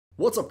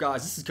What's up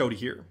guys, this is Cody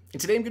here,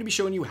 and today I'm going to be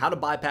showing you how to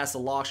bypass the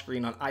lock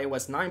screen on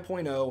iOS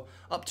 9.0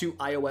 up to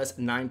iOS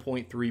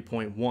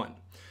 9.3.1.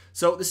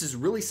 So this is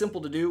really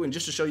simple to do, and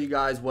just to show you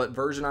guys what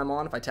version I'm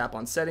on, if I tap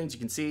on settings, you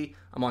can see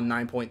I'm on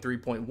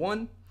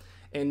 9.3.1.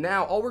 And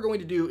now all we're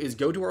going to do is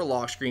go to our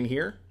lock screen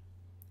here,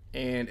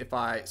 and if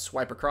I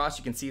swipe across,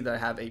 you can see that I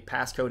have a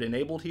passcode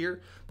enabled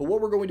here. But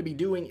what we're going to be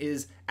doing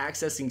is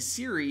accessing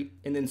Siri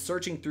and then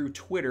searching through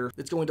Twitter.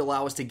 That's going to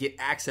allow us to get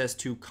access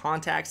to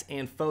contacts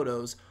and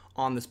photos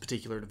on this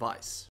particular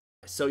device.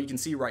 So you can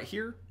see right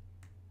here,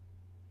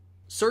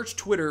 search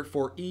Twitter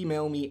for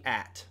email me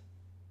at.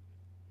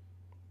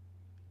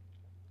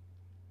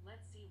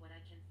 Let's see what I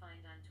can find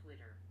on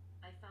Twitter.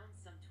 I found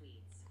some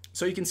tweets.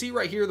 So you can see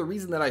right here, the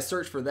reason that I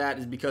search for that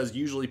is because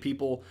usually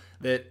people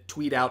that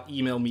tweet out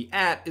email me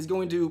at is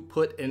going to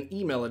put an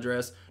email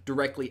address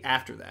directly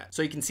after that.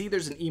 So you can see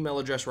there's an email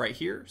address right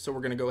here. So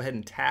we're going to go ahead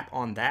and tap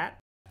on that.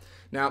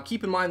 Now,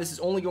 keep in mind, this is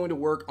only going to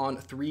work on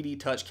 3D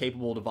touch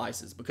capable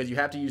devices because you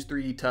have to use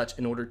 3D touch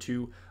in order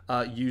to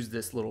use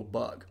this little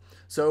bug.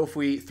 So if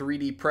we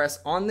 3D press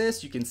on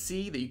this, you can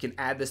see that you can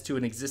add this to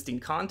an existing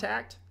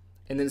contact,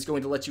 and then it's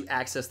going to let you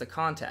access the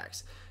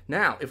contacts.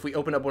 Now, if we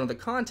open up one of the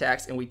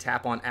contacts and we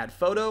tap on add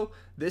photo,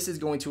 this is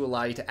going to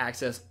allow you to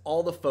access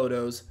all the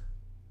photos,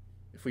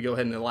 if we go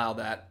ahead and allow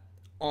that,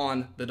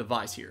 on the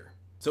device here.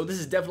 So this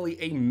is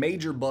definitely a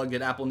major bug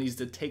that Apple needs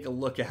to take a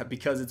look at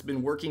because it's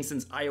been working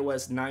since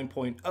iOS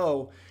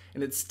 9.0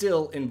 and it's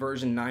still in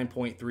version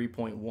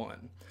 9.3.1.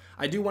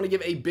 I do want to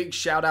give a big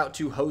shout out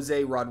to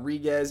Jose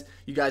Rodriguez.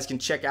 You guys can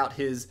check out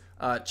his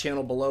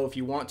channel below if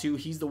you want to.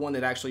 He's the one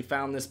that actually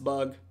found this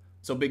bug.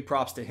 So big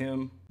props to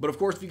him. But of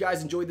course, if you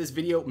guys enjoyed this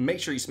video,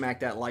 make sure you smack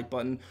that like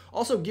button.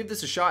 Also give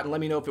this a shot and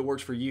let me know if it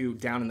works for you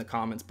down in the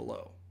comments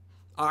below.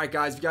 Alright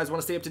guys, if you guys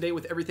want to stay up to date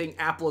with everything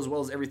Apple as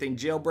well as everything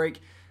jailbreak,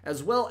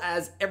 as well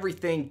as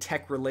everything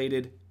tech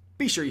related,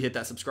 be sure you hit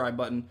that subscribe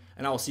button,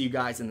 and I will see you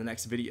guys in the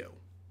next video.